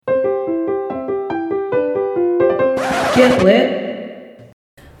Get Lit.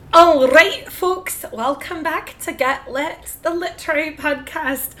 All right, folks, welcome back to Get Lit, the literary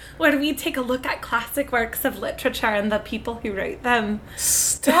podcast where we take a look at classic works of literature and the people who wrote them.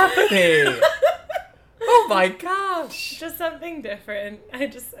 Stephanie! Oh my gosh! Just something different. I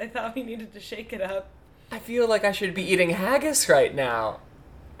thought we needed to shake it up. I feel like I should be eating haggis right now.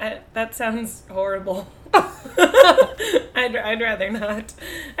 That sounds horrible. I'd rather not.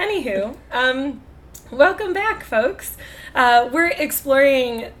 Anywho, welcome back, folks. We're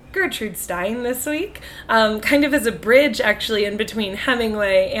exploring Gertrude Stein this week, kind of as a bridge, actually, in between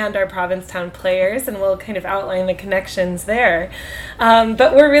Hemingway and our Provincetown Players, and we'll kind of outline the connections there.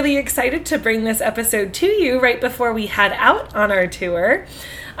 But we're really excited to bring this episode to you right before we head out on our tour.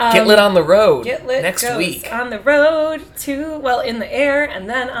 Get Lit on the road. Get Lit next goes week. On the road to, well, in the air and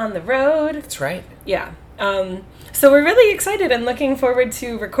then on the road. That's right. Yeah. So we're really excited and looking forward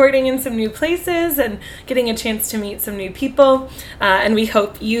to recording in some new places and getting a chance to meet some new people. And we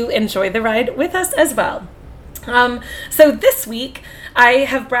hope you enjoy the ride with us as well. So this week, I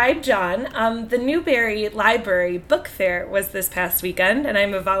have bribed John. The Newberry Library Book Fair was this past weekend, and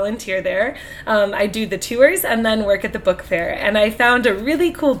I'm a volunteer there. I do the tours and then work at the book fair. And I found a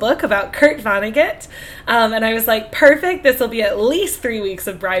really cool book about Kurt Vonnegut. And I was like, perfect, this will be at least 3 weeks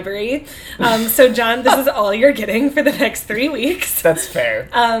of bribery. So John, this is all you're getting for the next 3 weeks. That's fair.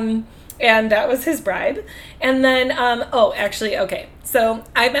 And that was his bribe. And then, okay. So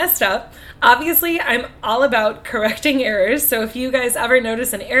I messed up. Obviously, I'm all about correcting errors. So if you guys ever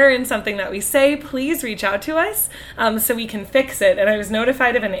notice an error in something that we say, please reach out to us so we can fix it. And I was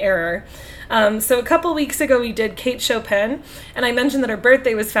notified of an error. So a couple weeks ago, we did Kate Chopin, and I mentioned that her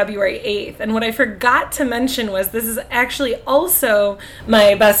birthday was February 8th. And what I forgot to mention was this is actually also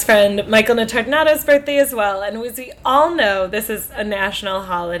my best friend Michael Notardnato's birthday as well. And as we all know, this is a national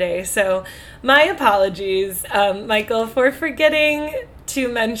holiday. So my apologies, Michael, for forgetting to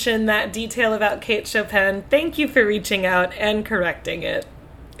mention that detail about Kate Chopin. Thank you for reaching out and correcting it.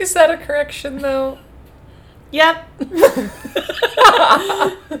 Is that a correction, though? Yep.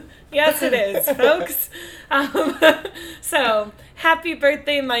 Yes, it is, folks. So, happy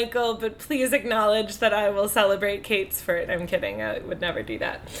birthday, Michael, but please acknowledge that I will celebrate Kate's first. I'm kidding. I would never do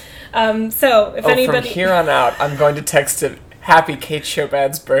that. So, if anybody... From here on out, I'm going to text it, Happy Kate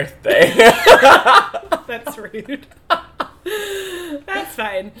Chopin's birthday. That's rude. That's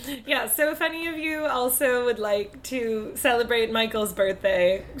fine. Yeah, so if any of you also would like to celebrate Michael's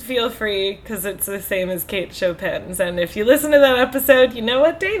birthday, feel free, because it's the same as Kate Chopin's. And if you listen to that episode, you know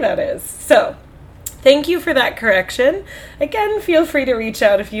what day that is. So, thank you for that correction. Again, feel free to reach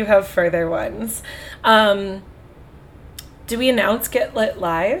out if you have further ones. Do we announce Get Lit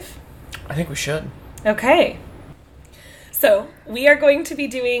Live? I think we should. Okay. So, we are going to be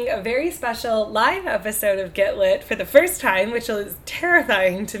doing a very special live episode of Get Lit for the first time, which is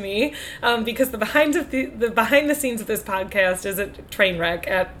terrifying to me, because the behind the scenes of this podcast is a train wreck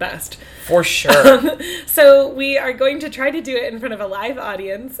at best. For sure. So we are going to try to do it in front of a live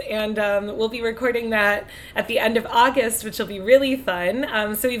audience, and we'll be recording that at the end of August, which will be really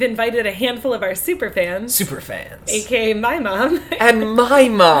fun. So we've invited a handful of our superfans. Superfans. AKA my mom. And my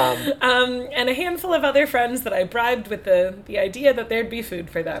mom. And a handful of other friends that I bribed with the idea that there'd be food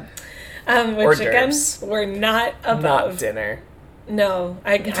for them. Which, again, we're not above. Not dinner. No,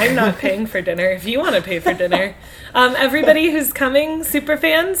 I'm not paying for dinner. If you want to pay for dinner. Everybody who's coming, super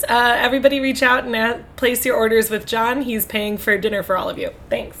fans, everybody reach out and place your orders with John. He's paying for dinner for all of you.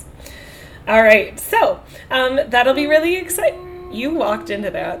 Thanks. All right, so that'll be really exciting. You walked into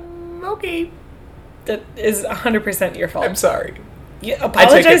that. Okay. That is 100% your fault. I'm sorry. You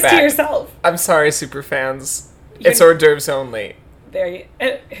apologize to yourself. I'm sorry, super fans. It's hors d'oeuvres only. There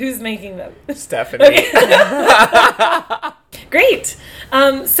who's making them? Stephanie. Okay. Great.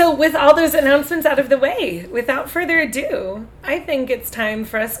 So with all those announcements out of the way, without further ado, I think it's time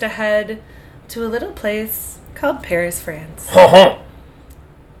for us to head to a little place called Paris, France. Oh,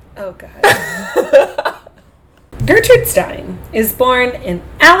 God. Gertrude Stein is born in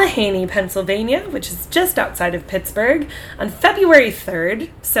Allegheny, Pennsylvania, which is just outside of Pittsburgh, on February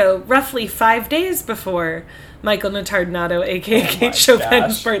 3rd, so roughly 5 days before Michael Notardnato, a.k.a. Kate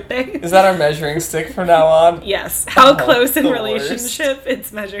Chopin's birthday. Is that our measuring stick from now on? Yes. How close in relationship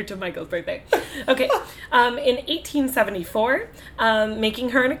it's measured to Michael's birthday. Okay. In 1874, making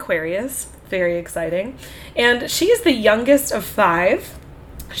her an Aquarius. Very exciting. And she is the youngest of 5.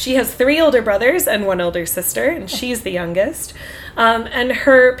 She has 3 older brothers and 1 older sister, and she's the youngest. And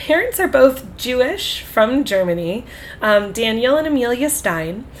her parents are both Jewish from Germany, Daniel and Amelia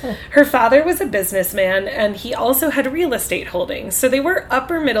Stein. Her father was a businessman, and he also had real estate holdings. So they were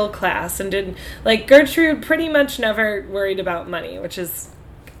upper middle class and did, like, Gertrude pretty much never worried about money, which is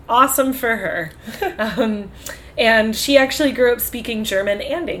awesome for her. And she actually grew up speaking German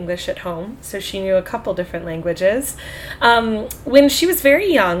and English at home, so she knew a couple different languages. When she was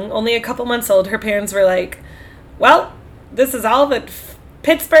very young, only a couple months old, her parents were like, well, this is all that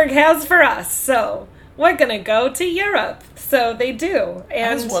Pittsburgh has for us, so we're going to go to Europe. So they do.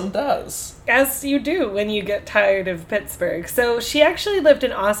 And As one does. as you do when you get tired of Pittsburgh. So she actually lived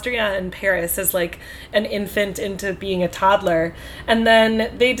in Austria and Paris as like an infant into being a toddler. And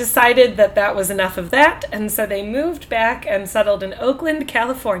then they decided that that was enough of that. And so they moved back and settled in Oakland,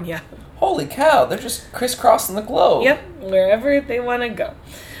 California. Holy cow, they're just crisscrossing the globe. Yep, wherever they want to go.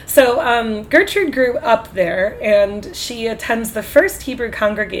 So Gertrude grew up there, and she attends the First Hebrew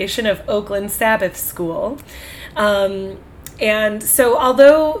Congregation of Oakland Sabbath School. And so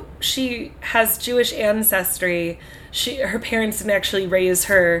although she has Jewish ancestry, her parents didn't actually raise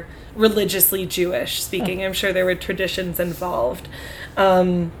her religiously Jewish speaking. I'm sure there were traditions involved.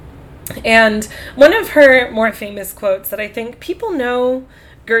 And one of her more famous quotes that I think people know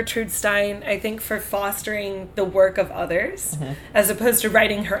Gertrude Stein, I think, for fostering the work of others as opposed to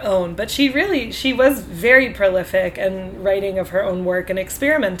writing her own. But she was very prolific in writing of her own work and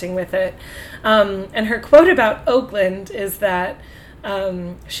experimenting with it. And her quote about Oakland is that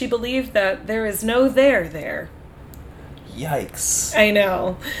she believed that there is no there. Yikes. I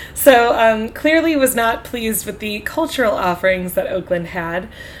know. So clearly was not pleased with the cultural offerings that Oakland had.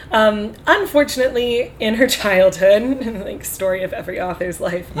 Unfortunately, in her childhood, like story of every author's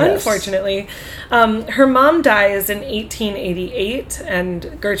life, Yes. unfortunately, her mom dies in 1888,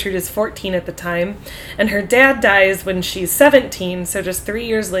 and Gertrude is 14 at the time, and her dad dies when she's 17, so just 3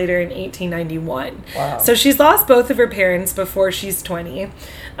 years later in 1891. Wow. So she's lost both of her parents before she's 20,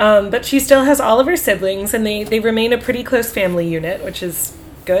 but she still has all of her siblings, and they remain a pretty close family unit, which is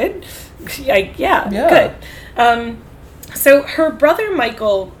good. Yeah. Good. So her brother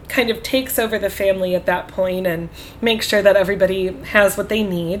Michael kind of takes over the family at that point and makes sure that everybody has what they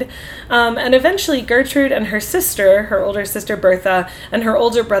need. And eventually Gertrude and her sister, her older sister Bertha, and her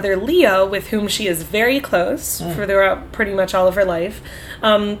older brother Leo, with whom she is very close throughout pretty much all of her life,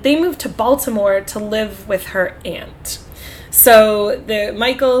 they moved to Baltimore to live with her aunt. So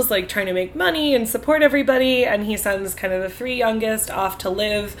Michael's like trying to make money and support everybody, and he sends kind of the 3 youngest off to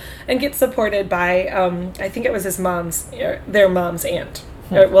live and get supported by, I think it was their mom's aunt.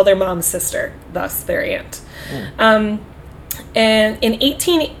 Their mom's sister, thus their aunt. And in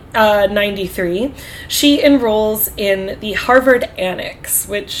 1893, she enrolls in the Harvard Annex,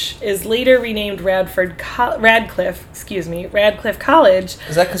 which is later renamed Radcliffe College.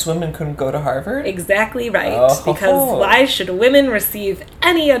 Is that because women couldn't go to Harvard? Exactly right. Oh. Because why should women receive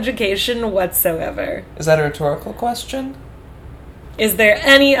any education whatsoever? Is that a rhetorical question? Is there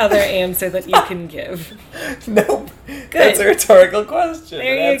any other answer that you can give? Nope. That's a rhetorical question.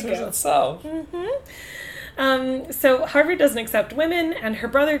 There It you answers go. itself. So Harvard doesn't accept women, and her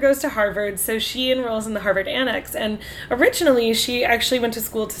brother goes to Harvard, so she enrolls in the Harvard Annex. And originally, she actually went to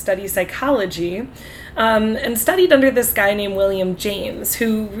school to study psychology, and studied under this guy named William James,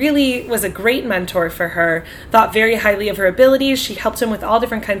 who really was a great mentor for her, thought very highly of her abilities. She helped him with all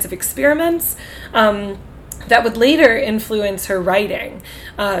different kinds of experiments that would later influence her writing.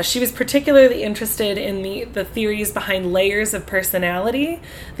 She was particularly interested in the theories behind layers of personality,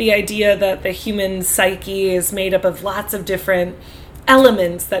 the idea that the human psyche is made up of lots of different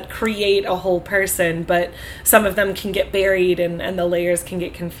elements that create a whole person, but some of them can get buried and the layers can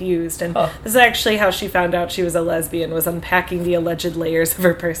get confused. And this is actually how she found out she was a lesbian, was unpacking the alleged layers of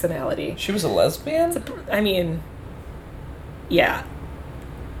her personality. She was a lesbian? Yeah.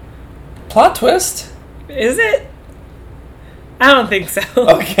 Plot twist? Is it? I don't think so.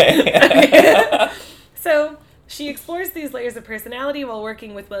 Okay. So she explores these layers of personality while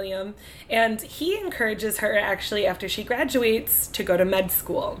working with William, and he encourages her, actually, after she graduates, to go to med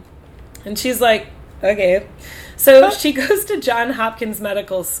school. And she's like, okay. So she goes to Johns Hopkins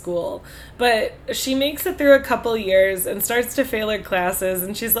Medical School, but she makes it through a couple years and starts to fail her classes,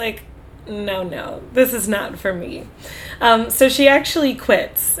 and she's like, no, this is not for me. So she actually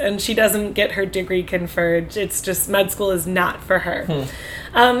quits, and she doesn't get her degree conferred. It's just med school is not for her.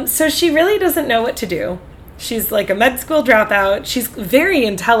 So she really doesn't know what to do. She's like a med school dropout. She's very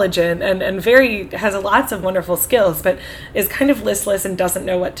intelligent and very has lots of wonderful skills, but is kind of listless and doesn't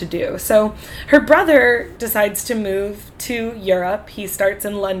know what to do. So her brother decides to move to Europe. He starts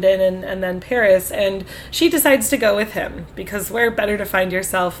in London and then Paris, and she decides to go with him because where better to find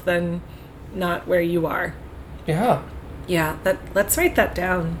yourself than not where you are. Yeah. Yeah, let's write that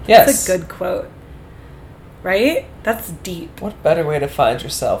down. Yes. That's a good quote. Right? That's deep. What better way to find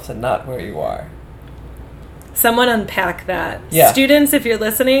yourself than not where you are? Someone unpack that. Yeah. Students, if you're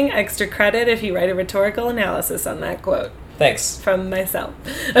listening, extra credit if you write a rhetorical analysis on that quote. Thanks. From myself.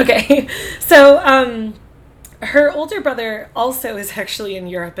 Okay. So, her older brother also is actually in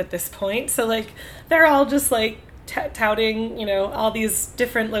Europe at this point. So, like, they're all just, like, touting, you know, all these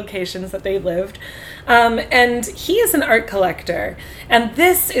different locations that they lived. And he is an art collector. And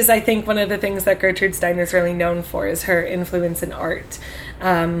this is, I think, one of the things that Gertrude Steiner is really known for is her influence in art.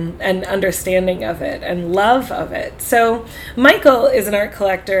 And understanding of it and love of it. So Michael is an art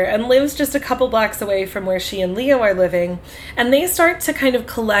collector and lives just a couple blocks away from where she and Leo are living, and they start to kind of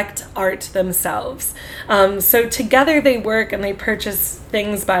collect art themselves. So together they work and they purchase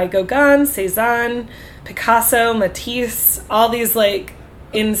things by Gauguin, Cézanne, Picasso, Matisse, all these like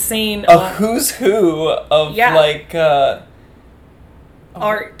insane... A who's who of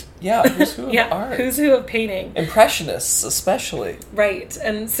art. Yeah, who's who Yeah, of art. who's who of painting. Impressionists, especially. Right.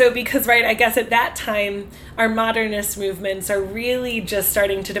 And so because, right, I guess at that time, our modernist movements are really just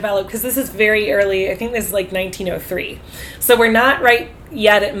starting to develop, because this is very early. I think this is like 1903. So we're not right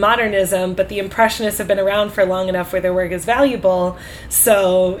yet at modernism, but the Impressionists have been around for long enough where their work is valuable.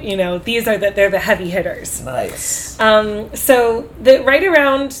 So, you know, they're the heavy hitters. Nice. So right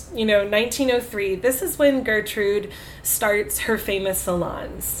around, 1903, this is when Gertrude starts her famous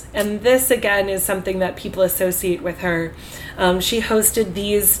salons. And this, again, is something that people associate with her. She hosted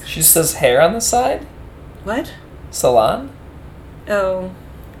these... She says hair on the side? What? Salon? Oh.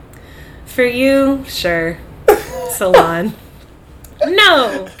 For you, sure. Salon.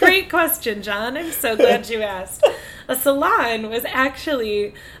 No! Great question, John. I'm so glad you asked. A salon was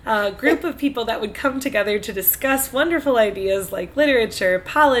actually a group of people that would come together to discuss wonderful ideas like literature,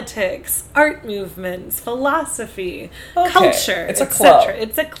 politics, art movements, philosophy, culture, It's a club.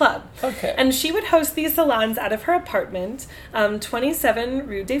 It's a club. Okay. And she would host these salons out of her apartment, 27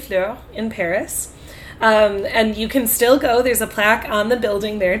 Rue des Fleurs in Paris. And you can still go. There's a plaque on the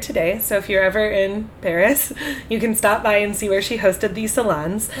building there today. So if you're ever in Paris, you can stop by and see where she hosted these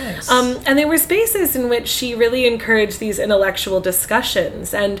salons. Nice. And they were spaces in which she really encouraged these intellectual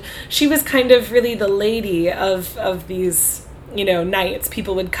discussions. And she was kind of really the lady of these, nights.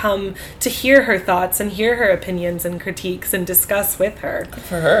 People would come to hear her thoughts and hear her opinions and critiques and discuss with her. Good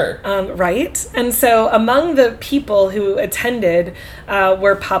for her. Right? And so among the people who attended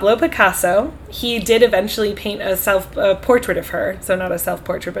were Pablo Picasso. He did eventually paint a portrait of her. So not a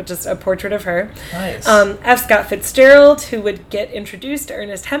self-portrait, but just a portrait of her. Nice. F. Scott Fitzgerald, who would get introduced to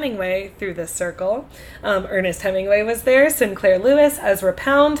Ernest Hemingway through this circle. Ernest Hemingway was there. Sinclair Lewis, Ezra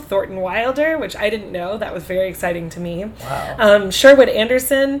Pound, Thornton Wilder, which I didn't know. That was very exciting to me. Wow. Sherwood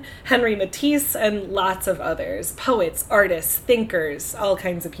Anderson, Henry Matisse, and lots of others. Poets, artists, thinkers, all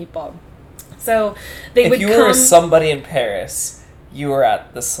kinds of people. So they would come... If you were somebody in Paris, you were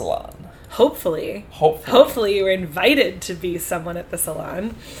at the salon. Hopefully you were invited to be someone at the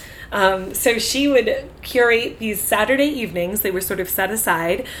salon. So she would curate these Saturday evenings. They were sort of set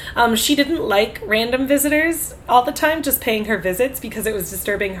aside. She didn't like random visitors all the time, just paying her visits because it was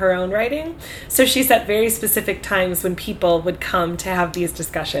disturbing her own writing. So she set very specific times when people would come to have these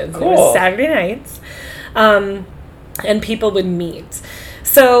discussions. Cool. It was Saturday nights, and people would meet.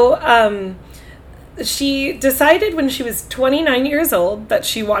 So she decided when she was 29 years old that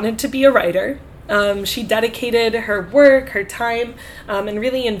she wanted to be a writer. She dedicated her work, her time, and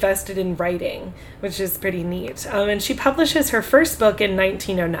really invested in writing, which is pretty neat. And she publishes her first book in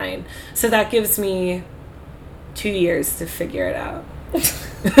 1909. So that gives me 2 years to figure it out.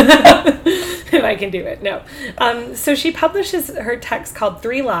 If I can do it. No. So she publishes her text called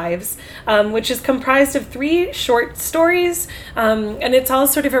 3 Lives, which is comprised of 3 short stories, and it's all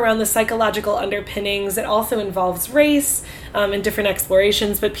sort of around the psychological underpinnings. It also involves race and different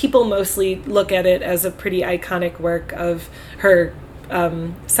explorations, but people mostly look at it as a pretty iconic work of her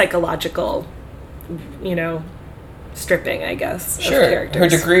psychological, stripping, I guess, of Sure. characters. Her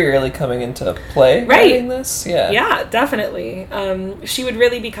degree really coming into play writing this? Yeah, definitely. She would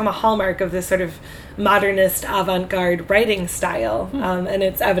really become a hallmark of this sort of modernist avant-garde writing style, and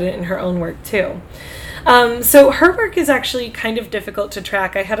it's evident in her own work, too. So her work is actually kind of difficult to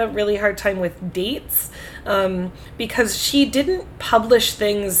track. I had a really hard time with dates because she didn't publish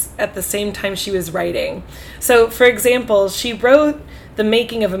things at the same time she was writing. So, for example, she wrote The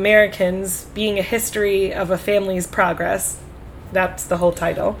Making of Americans, Being a History of a Family's Progress. That's the whole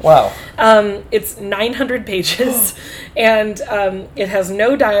title. Wow. It's 900 pages, and it has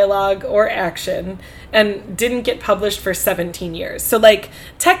no dialogue or action, and didn't get published for 17 years. So, like,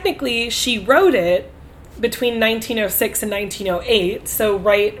 technically, she wrote it between 1906 and 1908, so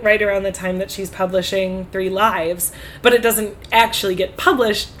right around the time that she's publishing Three Lives, but it doesn't actually get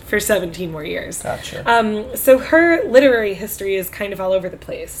published for 17 more years. Gotcha. So her literary history is kind of all over the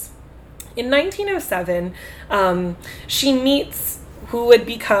place. In 1907, she meets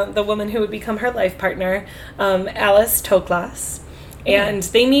the woman who would become her life partner, Alice Toklas, and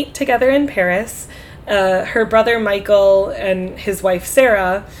they meet together in Paris. Her brother Michael and his wife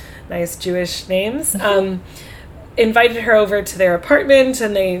Sarah, nice Jewish names, invited her over to their apartment,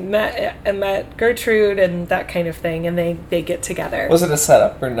 and they met Gertrude and that kind of thing, and they get together. Was it a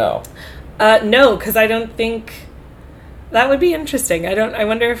setup or no? No, because I don't think... That would be interesting. I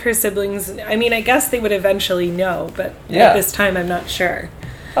wonder if her siblings... I mean, I guess they would eventually know, but at this time I'm not sure.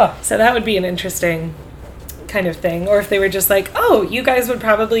 Huh. So that would be an interesting kind of thing. Or if they were just like, oh, you guys would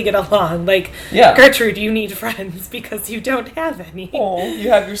probably get along. Like, Gertrude, you need friends because you don't have any. Oh, you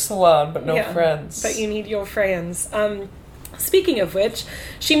have your salon, but no friends. But you need your friends. Speaking of which,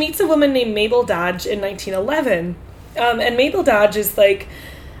 she meets a woman named Mabel Dodge in 1911. And Mabel Dodge is like...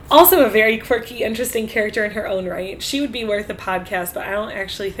 also a very quirky, interesting character in her own right. She would be worth a podcast, but I don't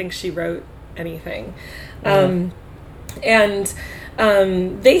actually think she wrote anything. And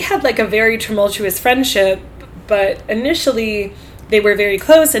they had like a very tumultuous friendship, but initially they were very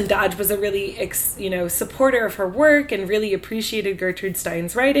close, and Dodge was a really, supporter of her work and really appreciated Gertrude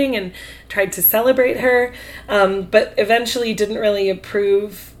Stein's writing and tried to celebrate her, but eventually didn't really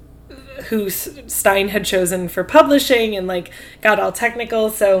approve who Stein had chosen for publishing and like got all technical.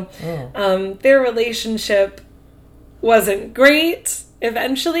 So their relationship wasn't great.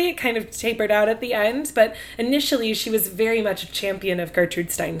 Eventually it kind of tapered out at the end, but initially she was very much a champion of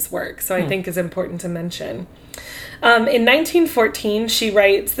Gertrude Stein's work. So I think is important to mention. In 1914, she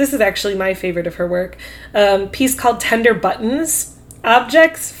writes, this is actually my favorite of her work, a piece called Tender Buttons,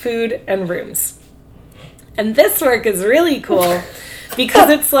 Objects, Food, and Rooms. And this work is really cool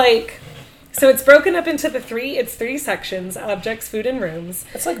because it's like, so it's broken up into three sections, objects, food, and rooms.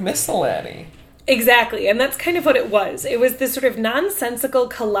 It's like miscellany. Exactly, and that's kind of what it was. It was this sort of nonsensical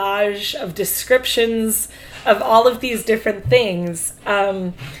collage of descriptions of all of these different things.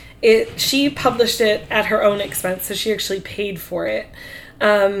 She published it at her own expense, so she actually paid for it.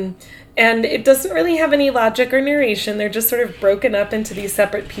 And it doesn't really have any logic or narration. They're just sort of broken up into these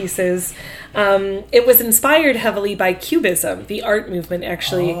separate pieces. It was inspired heavily by Cubism, the art movement,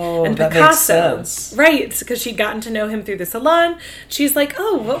 actually, and that Picasso. makes sense. Right, because she'd gotten to know him through the salon. She's like,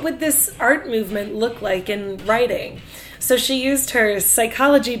 oh, what would this art movement look like in writing? So she used her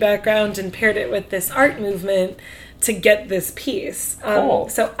psychology background and paired it with this art movement to get this piece. Cool.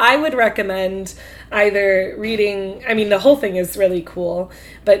 So I would recommend either reading, I mean, the whole thing is really cool,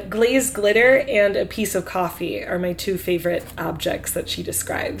 but Glazed Glitter and A Piece of Coffee are my two favorite objects that she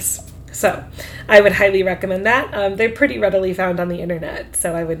describes. So I would highly recommend that. They're pretty readily found on the internet,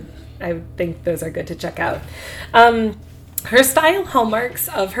 so I would think those are good to check out. Her style hallmarks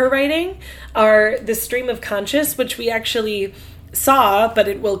of her writing are the stream of conscious, which we actually saw, but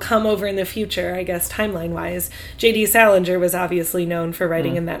it will come over in the future, I guess, timeline-wise. J.D. Salinger was obviously known for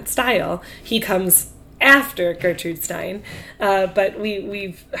writing in that style. He comes after Gertrude Stein, but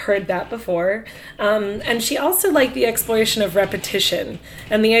we've heard that before. And she also liked the exploration of repetition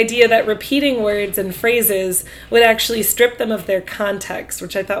and the idea that repeating words and phrases would actually strip them of their context,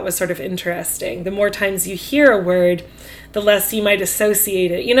 which I thought was sort of interesting. The more times you hear a word, the less you might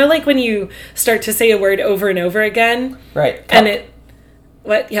associate it. You know, like when you start to say a word over and over again? Right. Cup. And it...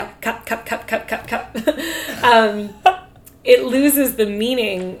 What? Yeah. Cup. It loses the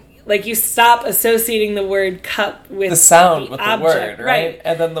meaning. Like, you stop associating the word cup with the sound with object, the word, right?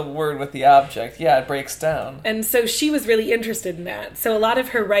 And then the word with the object. Yeah, it breaks down. And so she was really interested in that. So a lot of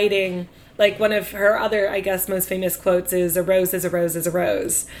her writing, like one of her other, I guess, most famous quotes is, "A rose is a rose is a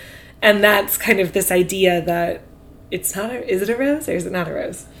rose." And that's kind of this idea that it's not is it a rose or is it not a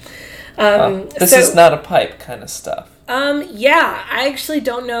rose? This is not a pipe kind of stuff. Yeah, I actually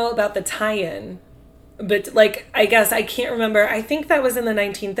don't know about the tie-in. But, like, I guess I can't remember. I think that was in the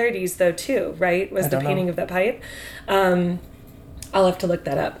 1930s, though, too, right? Was the painting of that pipe? I'll have to look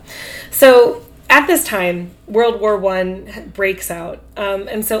that up. So, at this time, World War One breaks out.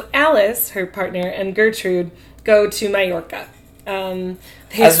 And so Alice, her partner, and Gertrude go to Majorca.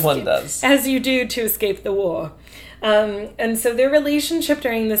 As one does. As you do to escape the war. And so their relationship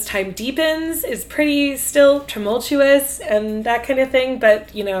during this time deepens, is pretty still tumultuous and that kind of thing.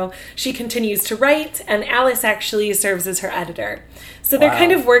 But, you know, she continues to write, and Alice actually serves as her editor. So they're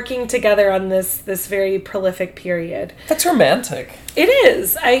kind of working together on this very prolific period. That's romantic. It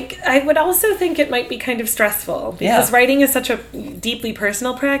is. I would also think it might be kind of stressful because writing is such a deeply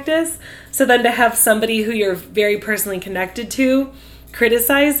personal practice. So then to have somebody who you're very personally connected to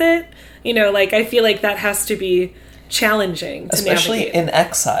criticize it, you know, like I feel like that has to be challenging to especially navigate. In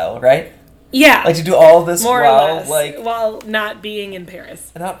exile, right? Yeah. Like to do all this more while or less, while not being in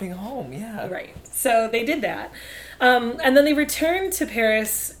Paris. And not being home, yeah. Right. So they did that. And then they returned to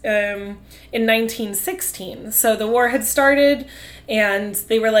Paris in 1916. So the war had started, and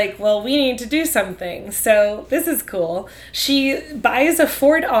they were like, well, we need to do something. So this is cool. She buys a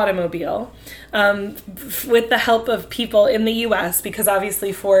Ford automobile with the help of people in the U.S., because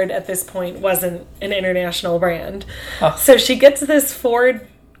obviously Ford at this point wasn't an international brand. Huh. So she gets this Ford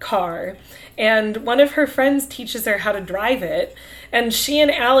car, and one of her friends teaches her how to drive it. And she and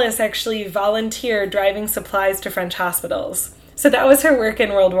Alice actually volunteer driving supplies to French hospitals. So that was her work in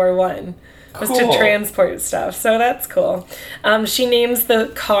World War I, was to transport stuff. So that's cool. She names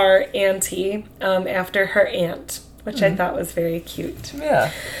the car Auntie after her aunt, which I thought was very cute.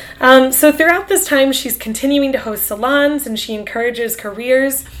 Yeah. So throughout this time, she's continuing to host salons, and she encourages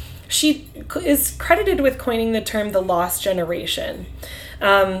careers. She is credited with coining the term the lost generation.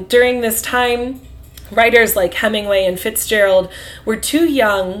 During this time, writers like Hemingway and Fitzgerald were too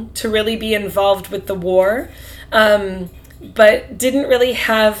young to really be involved with the war, but didn't really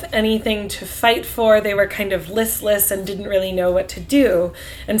have anything to fight for. They were kind of listless and didn't really know what to do.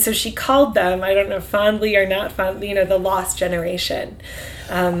 And so she called them, I don't know, fondly or not fondly, you know, the lost generation.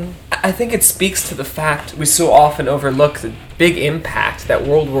 I think it speaks to the fact we so often overlook the big impact that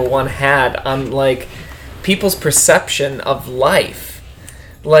World War I had on, like, people's perception of life.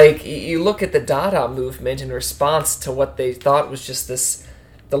 Like, you look at the Dada movement in response to what they thought was just this,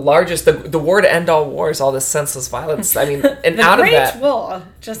 the largest, the war to end all wars, all this senseless violence. I mean, and the out of Great that... War.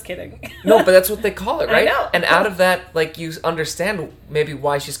 Just kidding. No, but that's what they call it, right? I know. And out of that, like, you understand maybe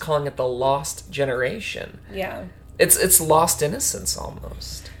why she's calling it the lost generation. Yeah. It's lost innocence,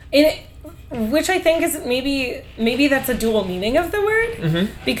 almost. Which I think is maybe that's a dual meaning of the word.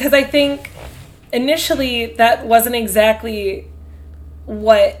 Because I think initially that wasn't exactly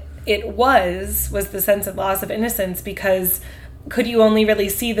what it was the sense of loss of innocence, because could you only really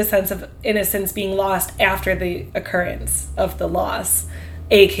see the sense of innocence being lost after the occurrence of the loss,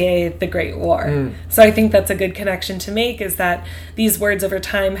 aka the Great War. So I think that's a good connection to make, is that these words over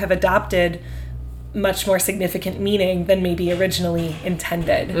time have adopted much more significant meaning than maybe originally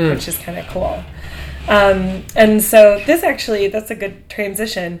intended, which is kind of cool. And so this actually, that's a good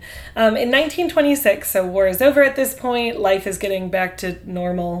transition. In 1926, so war is over at this point, life is getting back to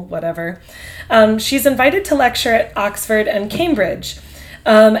normal, whatever. She's invited to lecture at Oxford and Cambridge.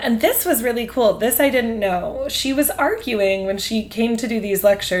 And this was really cool. This I didn't know. She was arguing when she came to do these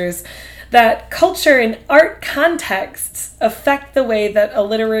lectures that culture and art contexts affect the way that a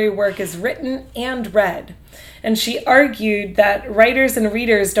literary work is written and read. And she argued that writers and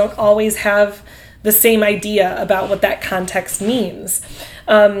readers don't always have the same idea about what that context means.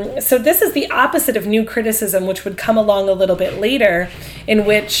 So this is the opposite of new criticism, which would come along a little bit later, in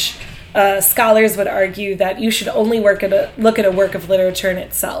which scholars would argue that you should only look at a work of literature in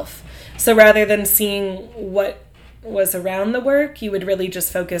itself. So rather than seeing what was around the work, you would really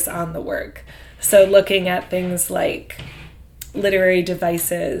just focus on the work. So looking at things like literary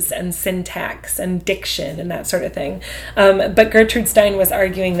devices and syntax and diction and that sort of thing. But Gertrude Stein was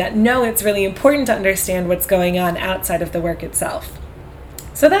arguing that no, it's really important to understand what's going on outside of the work itself.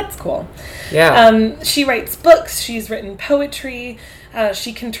 So that's cool. Yeah. She writes books. She's written poetry.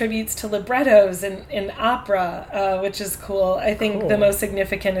 She contributes to librettos in opera, which is cool. I think the most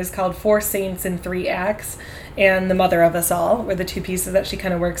significant is called Four Saints in Three Acts and The Mother of Us All, were the two pieces that she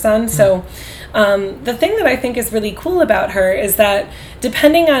kind of works on. So the thing that I think is really cool about her is that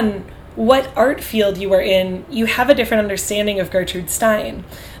depending on what art field you are in, you have a different understanding of Gertrude Stein.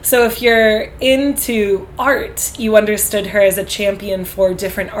 So if you're into art, you understood her as a champion for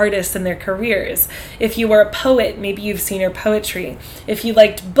different artists and their careers. If you were a poet, maybe you've seen her poetry. If you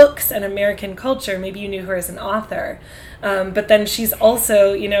liked books and American culture, maybe you knew her as an author. But then she's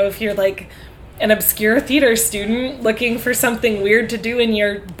also, if you're like an obscure theater student looking for something weird to do in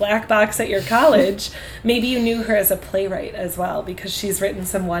your black box at your college, maybe you knew her as a playwright as well, because she's written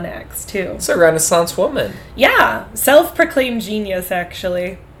some one-acts, too. It's a Renaissance woman. Yeah, self-proclaimed genius,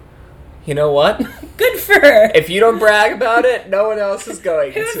 actually. You know what? Good for her. If you don't brag about it, no one else is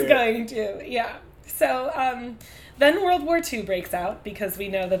going to. Who's going to? Yeah. So, then World War II breaks out, because we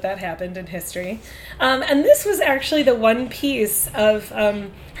know that happened in history. And this was actually the one piece of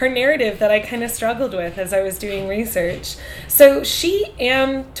her narrative that I kind of struggled with as I was doing research. So she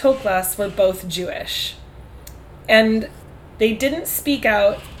and Toklas were both Jewish. And they didn't speak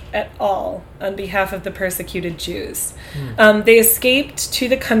out at all on behalf of the persecuted Jews. They escaped to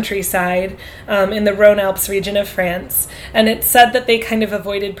the countryside in the Rhone-Alpes region of France. And it's said that they kind of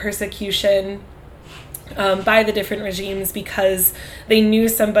avoided persecution by the different regimes because they knew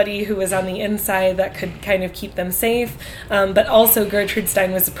somebody who was on the inside that could kind of keep them safe. But also Gertrude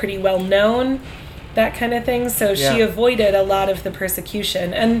Stein was pretty well known, that kind of thing. So she avoided a lot of the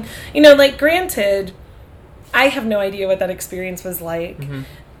persecution. And, granted, I have no idea what that experience was like. Mm-hmm.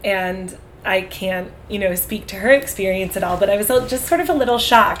 And I can't, speak to her experience at all, but I was just sort of a little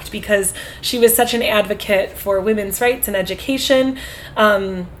shocked because she was such an advocate for women's rights and education.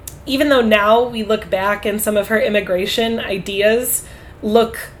 Even though now we look back and some of her immigration ideas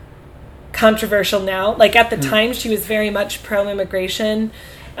look controversial now, like at the time she was very much pro-immigration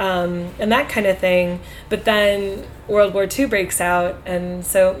and that kind of thing. But then World War II breaks out, and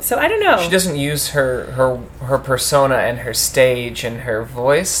so I don't know. She doesn't use her persona and her stage and her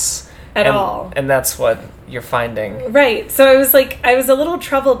voice at all, and that's what you're finding. Right. So I was a little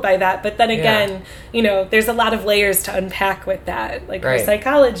troubled by that, but then again, there's a lot of layers to unpack with that, like her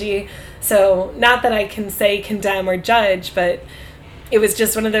psychology. So not that I can say condemn or judge, but it was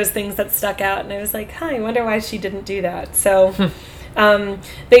just one of those things that stuck out, and I was like, I wonder why she didn't do that. So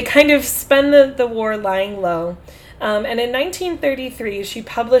they kind of spend the war lying low. And in 1933, she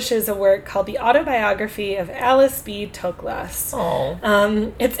publishes a work called The Autobiography of Alice B. Toklas.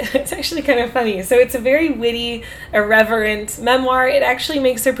 It's actually kind of funny. So it's a very witty, irreverent memoir. It actually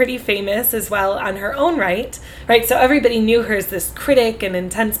makes her pretty famous as well on her own right? So everybody knew her as this critic and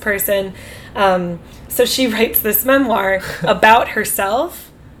intense person. So she writes this memoir about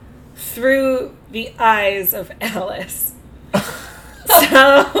herself through the eyes of Alice.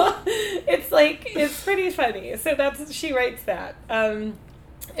 So it's pretty funny. So she writes that. And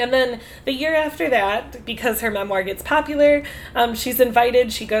then the year after that, because her memoir gets popular, she's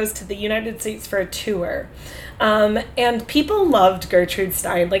invited. She goes to the United States for a tour. And people loved Gertrude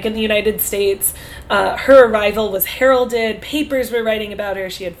Stein. Like in the United States, her arrival was heralded. Papers were writing about her.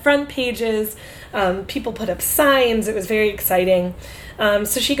 She had front pages. People put up signs. It was very exciting.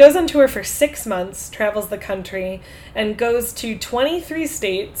 So she goes on tour for 6 months, travels the country, and goes to 23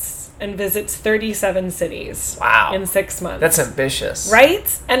 states and visits 37 cities. Wow. In 6 months. That's ambitious.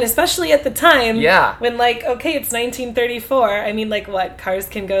 Right? And especially at the time. Yeah. When, it's 1934. I mean, what? Cars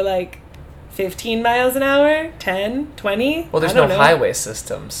can go, 15 miles an hour? 10? 20? Well, there's no highway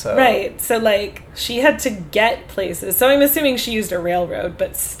system, so... Right. So, she had to get places. So I'm assuming she used a railroad,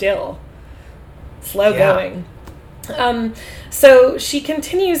 but still. Slow going. So she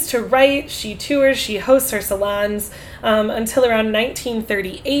continues to write, she tours, she hosts her salons until around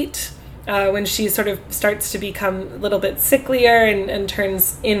 1938 when she sort of starts to become a little bit sicklier and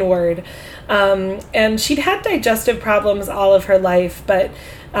turns inward. And she'd had digestive problems all of her life, but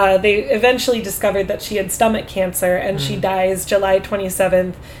they eventually discovered that she had stomach cancer, and she dies July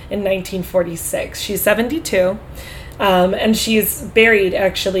 27th in 1946. She's 72. And she's buried,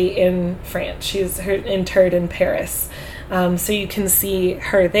 actually, in France. She's interred in Paris. So you can see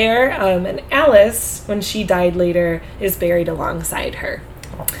her there. And Alice, when she died later, is buried alongside her.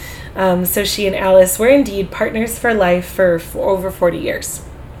 So she and Alice were indeed partners for life for over 40 years.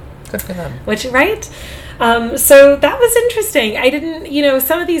 Good for them. Right? So that was interesting. I didn't,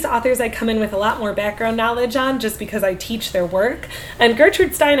 some of these authors I come in with a lot more background knowledge on just because I teach their work. And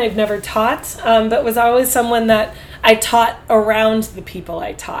Gertrude Stein I've never taught, but was always someone that I taught around the people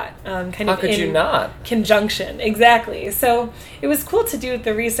I taught. How could you not? Conjunction, exactly. So it was cool to do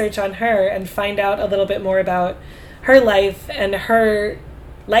the research on her and find out a little bit more about her life and her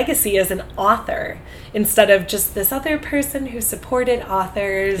legacy as an author instead of just this other person who supported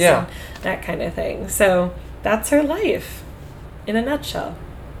authors and that kind of thing. So that's her life in a nutshell.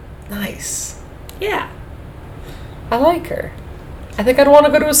 Nice. Yeah. I like her. I think I'd want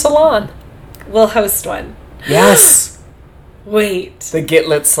to go to a salon. We'll host one. Yes. Wait. The Get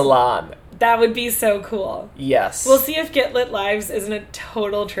Lit Salon. That would be so cool. Yes. We'll see if Get Lit Lives isn't a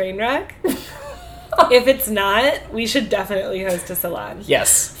total train wreck. If it's not, we should definitely host a salon.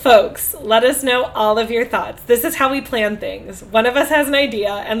 Yes. Folks, let us know all of your thoughts. This is how we plan things. One of us has an idea,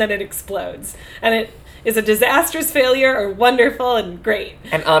 and then it explodes. And it is a disastrous failure or wonderful and great.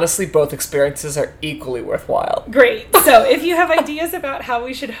 And honestly, both experiences are equally worthwhile. Great. So if you have ideas about how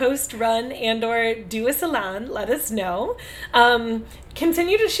we should host, run, and or do a salon, let us know.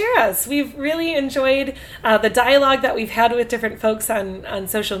 Continue to share us. We've really enjoyed the dialogue that we've had with different folks on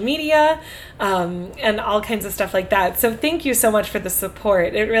social media and all kinds of stuff like that. So thank you so much for the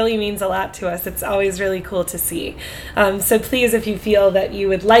support. It really means a lot to us. It's always really cool to see. So please, if you feel that you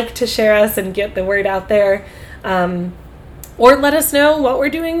would like to share us and get the word out there, or let us know what we're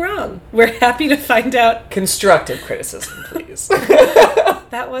doing wrong. We're happy to find out. Constructive criticism, please.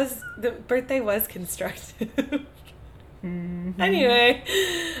 The birthday was constructive. Anyway,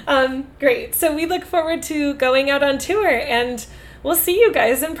 great. So we look forward to going out on tour, and we'll see you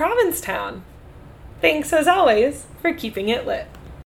guys in Provincetown. Thanks, as always, for keeping it lit.